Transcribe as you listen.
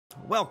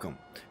welcome.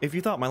 If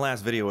you thought my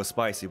last video was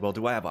spicy, well,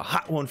 do I have a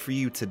hot one for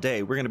you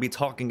today. We're going to be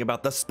talking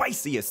about the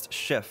spiciest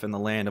chef in the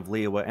land of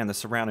Liyue and the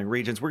surrounding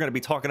regions. We're going to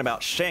be talking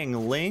about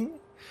Xiangling.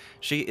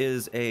 She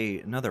is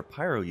another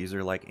pyro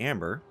user like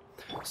Amber,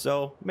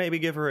 so maybe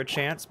give her a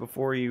chance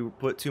before you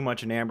put too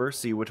much in Amber,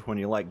 see which one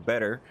you like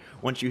better.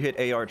 Once you hit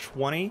AR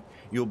 20,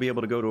 you'll be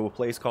able to go to a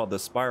place called the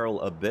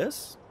Spiral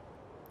Abyss,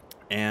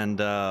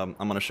 and I'm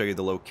going to show you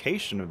the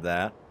location of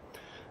that.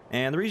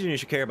 And the reason you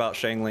should care about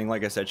Xiangling,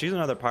 like I said, she's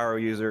another pyro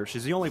user.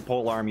 She's the only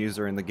polearm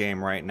user in the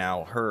game right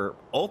now. Her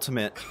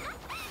ultimate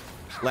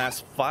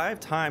lasts 5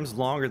 times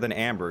longer than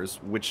Amber's,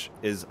 which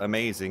is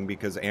amazing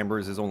because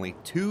Amber's is only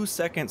 2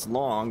 seconds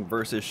long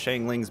versus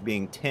Xiangling's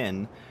being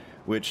 10,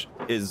 which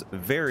is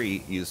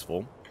very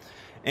useful.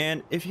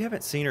 And if you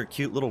haven't seen her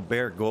cute little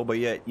bear Goba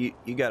yet, you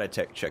gotta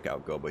check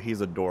out Goba.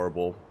 He's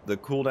adorable. The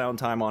cooldown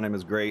time on him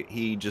is great.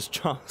 He just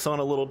chomps on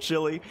a little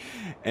chili,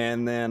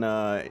 and then,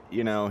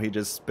 you know, he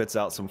just spits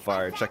out some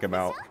fire. Check him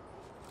out.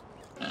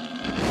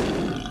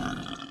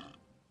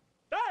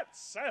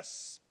 That's a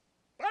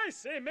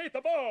spicy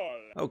meatball!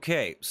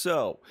 Okay,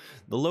 so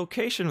the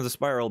location of the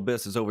Spiral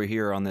Abyss is over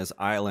here on this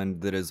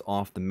island that is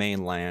off the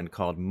mainland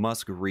called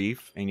Musk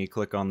Reef, and you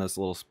click on this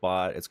little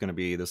spot, it's going to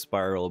be the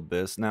Spiral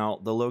Abyss. Now,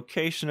 the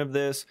location of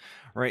this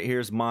right here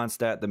is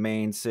Mondstadt, the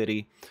main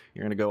city.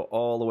 You're going to go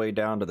all the way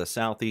down to the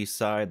southeast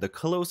side. The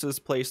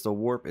closest place to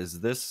warp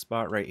is this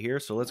spot right here,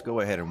 so let's go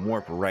ahead and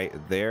warp right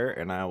there,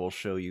 and I will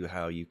show you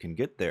how you can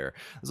get there.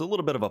 There's a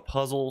little bit of a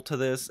puzzle to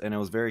this, and it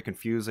was very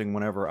confusing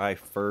whenever I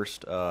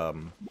first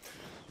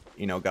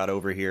you know, got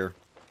over here.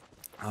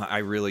 I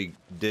really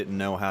didn't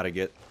know how to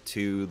get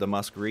to the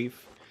Musk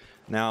Reef.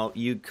 Now,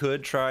 you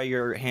could try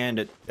your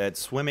hand at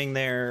swimming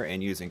there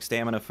and using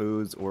stamina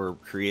foods or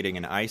creating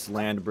an ice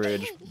land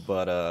bridge,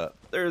 but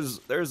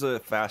there's a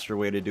faster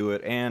way to do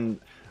it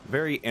and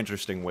very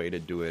interesting way to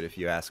do it if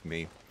you ask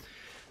me.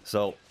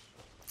 So,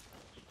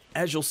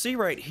 as you'll see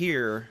right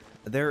here,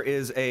 there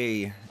is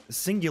a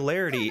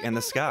singularity in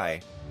the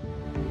sky.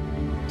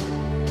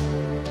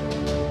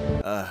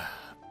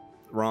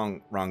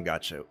 Wrong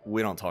gotcha.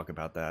 We don't talk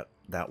about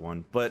that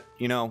one. But,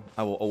 you know,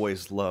 I will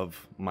always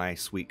love my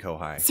sweet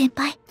Kohai.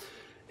 Senpai.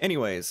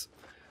 Anyways,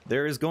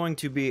 there is going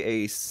to be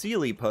a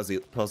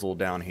Seelie puzzle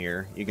down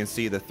here. You can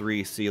see the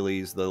 3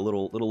 Seelies, the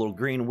little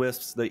green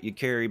wisps that you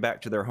carry back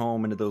to their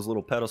home into those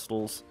little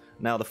pedestals.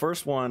 Now, the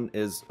first one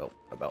is... Oh,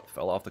 about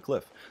fell off the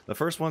cliff. The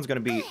first one's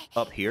going to be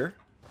up here.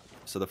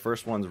 So the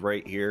first one's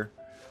right here,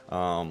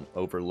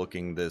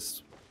 overlooking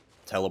this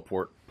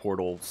teleport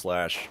portal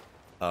slash...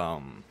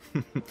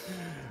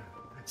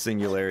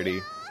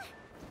 singularity.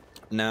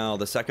 Now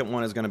the second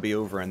one is going to be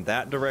over in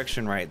that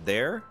direction right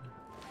there,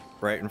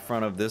 right in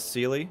front of this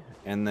Seelie,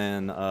 and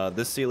then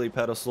this Seelie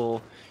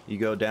pedestal, you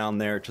go down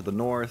there to the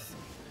north,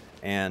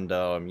 and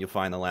you'll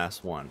find the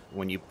last one.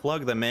 When you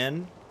plug them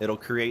in, it'll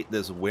create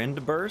this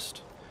wind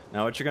burst.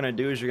 Now what you're going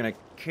to do is you're going to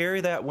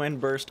carry that wind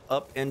burst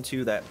up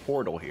into that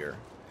portal here.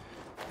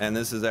 And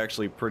this is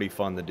actually pretty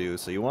fun to do.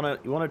 So you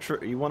want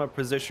to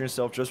position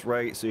yourself just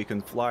right so you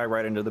can fly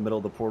right into the middle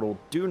of the portal.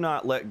 Do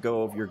not let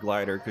go of your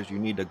glider because you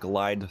need to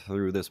glide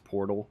through this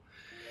portal.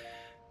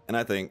 And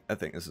I think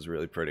this is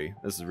really pretty.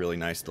 This is really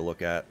nice to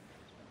look at.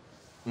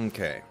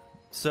 Okay,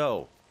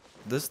 so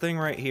this thing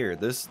right here,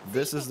 this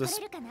is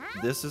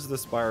the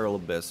Spiral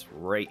Abyss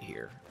right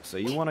here. So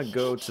you want to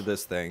go to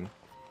this thing,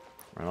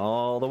 run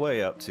all the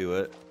way up to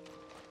it,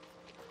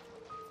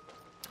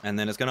 and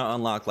then it's going to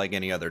unlock like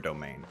any other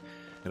domain.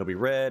 It'll be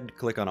red,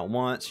 click on it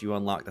once, you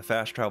unlock the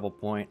fast travel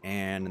point,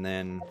 and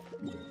then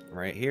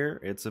right here,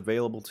 it's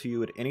available to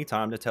you at any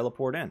time to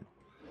teleport in.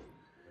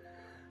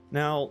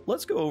 Now,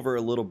 let's go over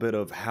a little bit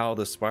of how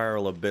the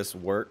Spiral Abyss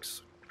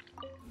works.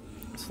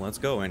 So let's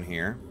go in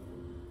here.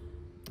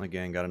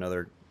 Again, got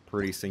another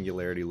pretty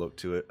singularity look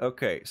to it.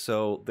 Okay,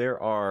 so there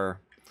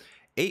are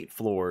 8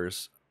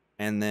 floors,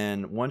 and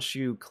then once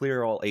you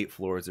clear all 8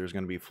 floors, there's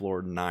going to be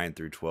floor 9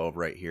 through 12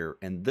 right here.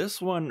 And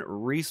this one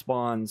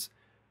respawns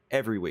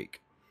every week.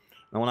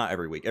 Well, not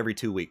every week, every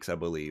 2 weeks, I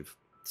believe.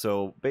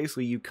 So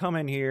basically, you come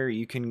in here,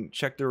 you can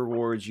check the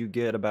rewards, you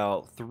get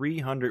about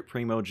 300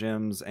 Primo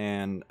Gems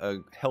and a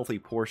healthy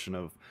portion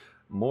of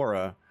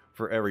Mora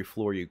for every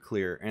floor you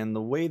clear. And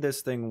the way this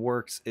thing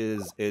works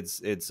is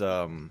it's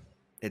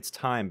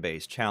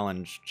time-based,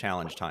 challenge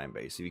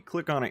time-based. So you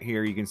click on it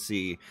here, you can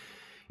see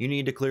you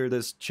need to clear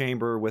this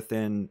chamber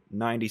within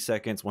 90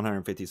 seconds,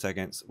 150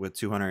 seconds, with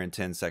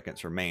 210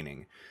 seconds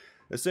remaining.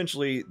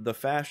 Essentially, the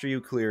faster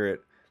you clear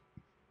it,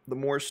 the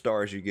more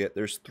stars you get.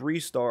 There's 3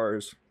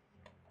 stars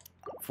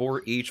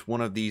for each one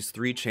of these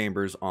 3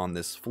 chambers on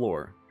this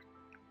floor.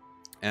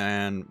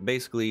 And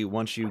basically,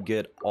 once you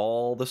get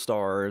all the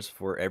stars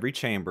for every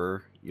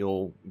chamber,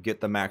 you'll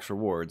get the max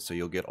reward, so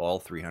you'll get all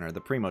 300 of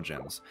the Primo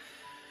Gems.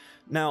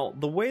 Now,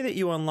 the way that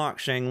you unlock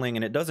Xiangling,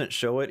 and it doesn't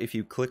show it if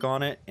you click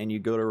on it and you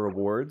go to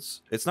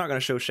rewards, it's not going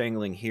to show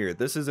Xiangling here.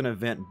 This is an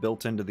event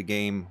built into the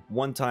game,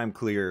 one-time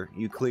clear.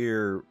 You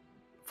clear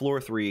floor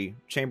 3,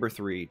 chamber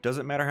 3,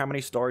 doesn't matter how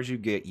many stars you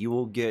get, you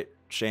will get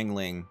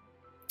Xiangling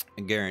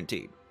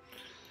guaranteed.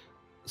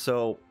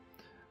 So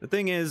The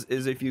thing is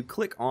if you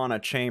click on a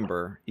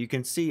chamber, you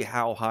can see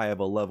how high of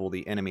a level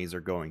the enemies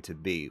are going to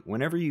be.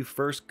 Whenever you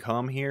first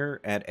come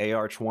here at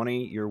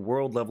AR20, your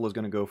world level is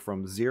going to go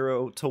from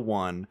 0 to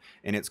 1,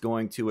 and it's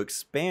going to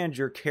expand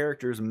your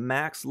character's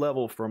max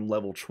level from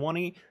level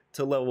 20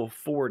 to level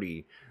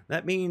 40.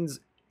 That means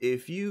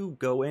if you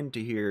go into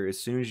here as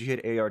soon as you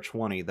hit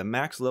AR20, the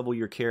max level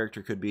your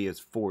character could be is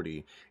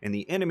 40, and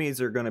the enemies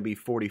are going to be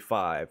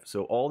 45.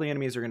 So all the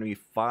enemies are going to be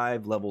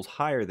 5 levels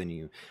higher than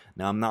you.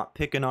 Now, I'm not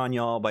picking on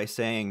y'all by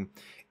saying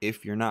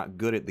if you're not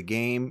good at the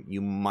game,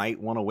 you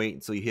might want to wait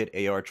until you hit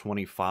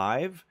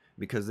AR25,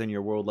 because then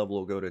your world level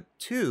will go to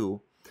 2,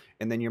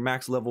 and then your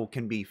max level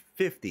can be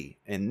 50,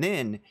 and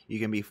then you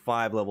can be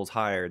 5 levels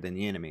higher than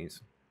the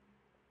enemies.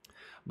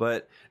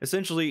 But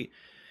essentially,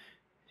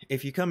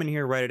 if you come in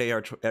here right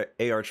at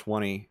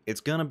AR20,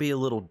 it's going to be a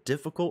little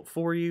difficult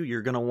for you.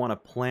 You're going to want to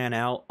plan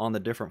out on the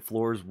different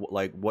floors,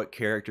 like what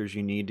characters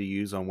you need to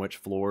use on which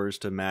floors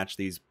to match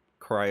these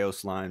cryo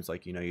slimes.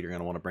 Like, you know, you're going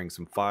to want to bring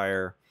some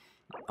fire.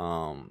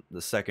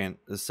 The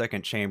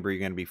second chamber, you're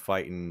going to be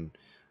fighting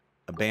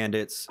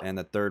bandits, and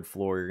the third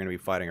floor, you're going to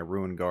be fighting a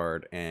ruin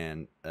guard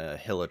and a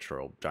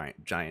hilichurl,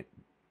 giant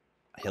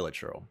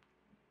hilichurl.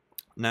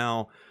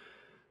 Now,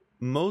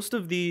 most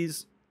of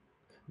these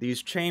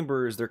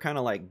chambers, they're kind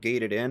of like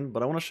gated in,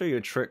 but I want to show you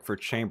a trick for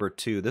chamber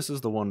 2. This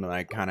is the one that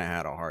I kind of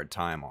had a hard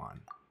time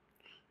on.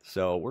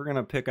 So we're going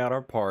to pick out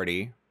our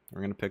party.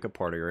 We're going to pick a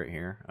party right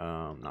here.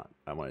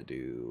 I want to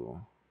do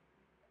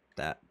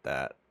that.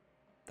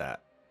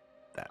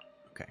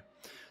 Okay.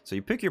 So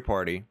you pick your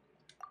party,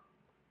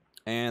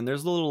 and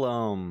there's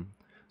little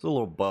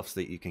buffs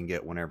that you can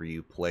get whenever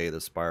you play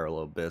the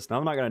Spiral Abyss. Now,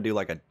 I'm not going to do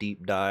like a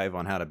deep dive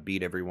on how to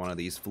beat every one of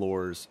these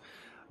floors,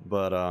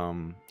 but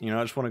you know,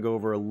 I just want to go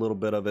over a little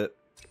bit of it.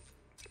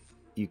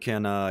 You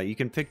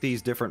can pick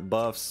these different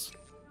buffs.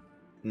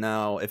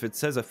 Now, if it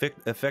says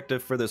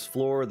effective for this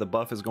floor, the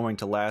buff is going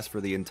to last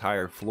for the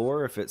entire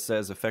floor. If it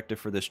says effective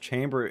for this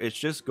chamber, it's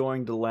just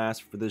going to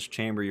last for this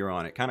chamber you're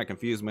on. It kind of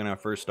confused me when I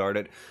first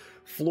started.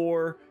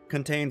 Floor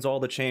contains all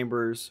the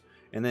chambers,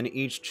 and then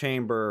each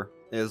chamber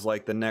is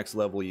like the next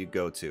level you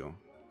go to.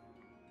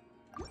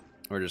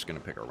 We're just going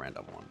to pick a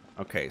random one.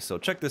 Okay, so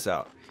check this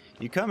out.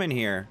 You come in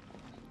here.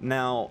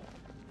 Now,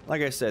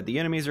 like I said, the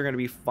enemies are going to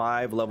be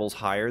 5 levels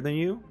higher than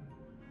you.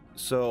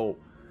 So,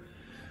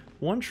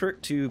 one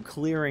trick to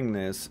clearing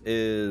this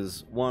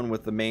is, one,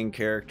 with the main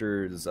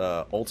character's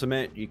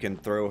ultimate, you can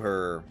throw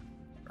her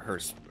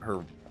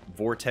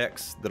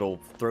vortex that'll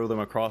throw them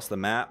across the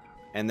map.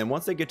 And then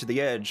once they get to the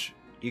edge,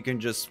 you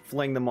can just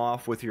fling them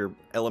off with your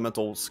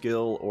elemental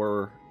skill,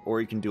 or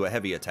you can do a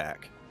heavy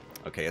attack.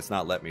 Okay, it's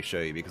not letting me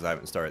show you because I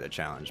haven't started the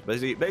challenge.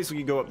 Basically,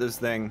 you go up this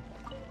thing.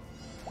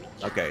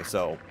 Okay,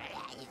 so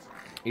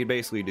you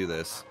basically do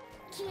this,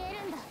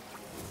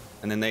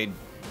 and then they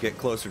get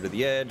closer to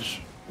the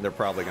edge. They're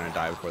probably going to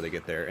die before they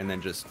get there, and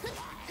then just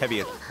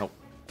heavy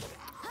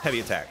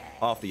attack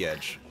off the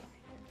edge.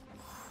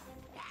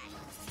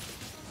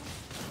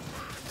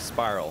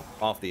 Spiral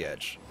off the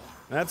edge.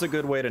 That's a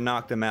good way to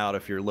knock them out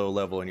if you're low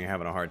level and you're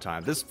having a hard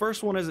time. This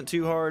first one isn't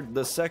too hard.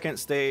 The second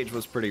stage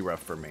was pretty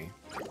rough for me,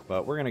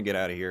 but we're gonna get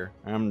out of here.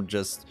 I'm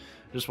just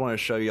want to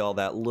show you all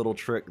that little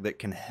trick that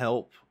can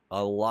help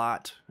a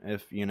lot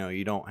if, you know,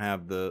 you don't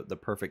have the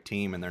perfect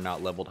team and they're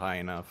not leveled high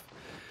enough.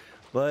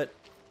 But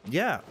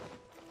yeah,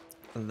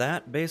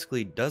 that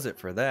basically does it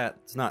for that.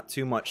 It's not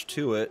too much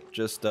to it.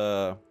 Just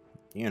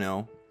you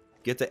know,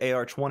 get to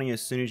AR20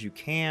 as soon as you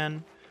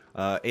can.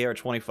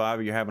 AR25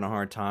 if you're having a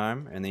hard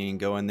time, and then you can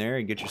go in there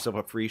and get yourself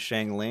a free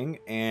Xiangling.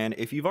 And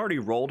if you've already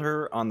rolled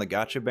her on the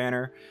Gacha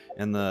banner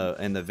and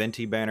the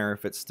Venti banner,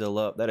 if it's still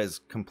up, that is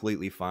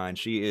completely fine.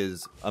 She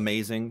is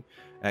amazing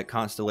at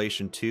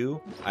Constellation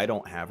 2. I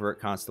don't have her at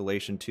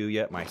Constellation 2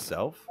 yet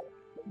myself,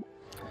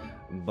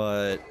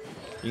 but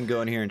you can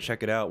go in here and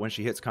check it out when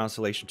she hits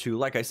Constellation 2.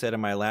 Like I said in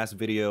my last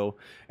video,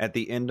 at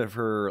the end of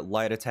her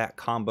light attack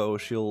combo,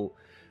 she'll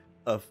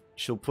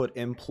put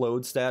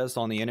implode status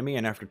on the enemy,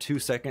 and after 2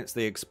 seconds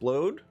they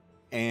explode,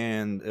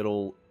 and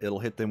it'll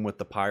hit them with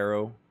the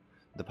pyro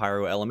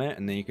element,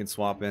 and then you can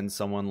swap in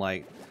someone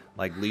like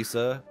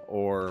Lisa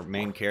or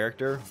main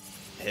character,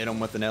 hit them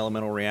with an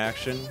elemental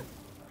reaction.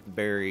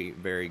 Very,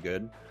 very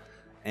good.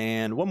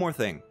 And one more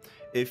thing,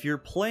 if you're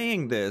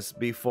playing this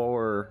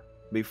before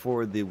the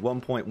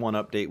 1.1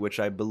 update, which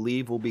I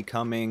believe will be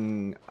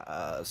coming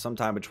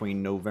sometime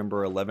between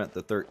November 11th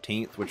to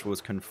 13th, which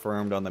was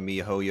confirmed on the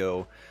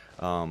MiHoYo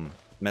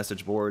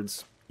message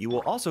boards, you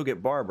will also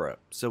get Barbara.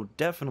 So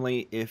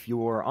definitely, if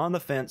you're on the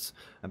fence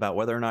about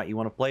whether or not you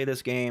want to play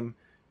this game,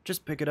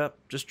 just pick it up,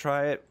 just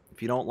try it.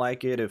 If you don't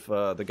like it, if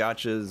the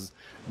gacha's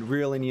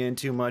reeling you in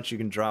too much, you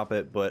can drop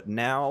it. But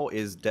now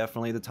is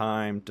definitely the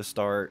time to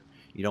start.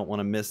 You don't want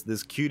to miss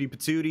this cutie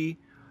patootie.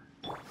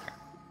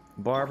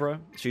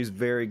 Barbara, she's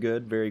very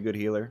good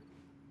healer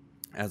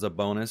as a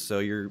bonus. So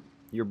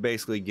you're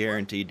basically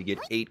guaranteed to get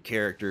 8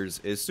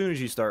 characters as soon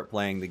as you start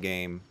playing the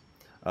game.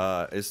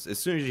 As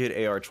soon as you hit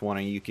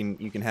AR20,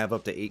 you can have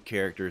up to 8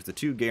 characters, the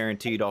 2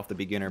 guaranteed off the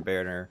beginner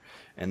banner,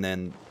 and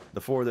then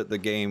the 4 that the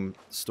game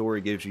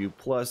story gives you,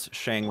 plus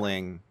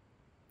Xiangling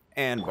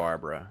and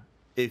Barbara,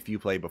 if you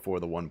play before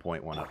the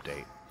 1.1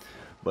 update.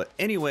 But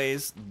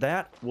anyways,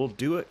 that will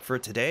do it for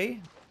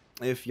today.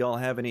 If y'all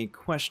have any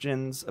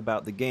questions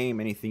about the game,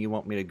 anything you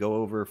want me to go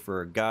over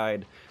for a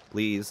guide,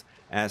 please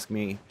ask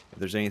me. If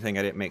there's anything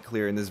I didn't make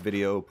clear in this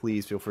video,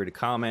 please feel free to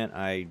comment.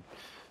 I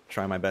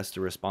try my best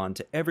to respond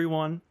to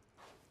everyone.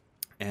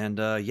 And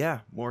yeah,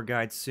 more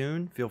guides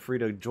soon. Feel free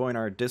to join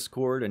our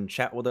Discord and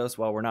chat with us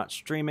while we're not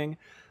streaming.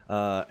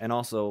 And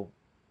also,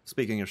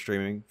 speaking of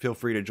streaming, feel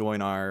free to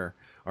join our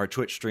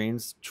Twitch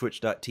streams,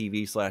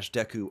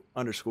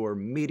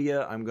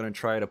 twitch.tv/deku_media. I'm going to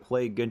try to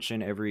play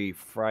Genshin every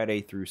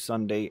Friday through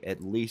Sunday,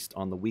 at least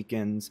on the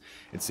weekends.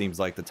 It seems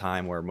like the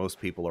time where most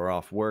people are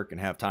off work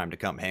and have time to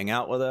come hang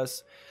out with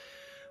us.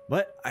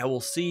 But I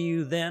will see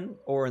you then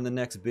or in the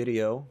next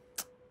video.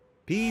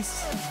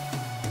 Peace!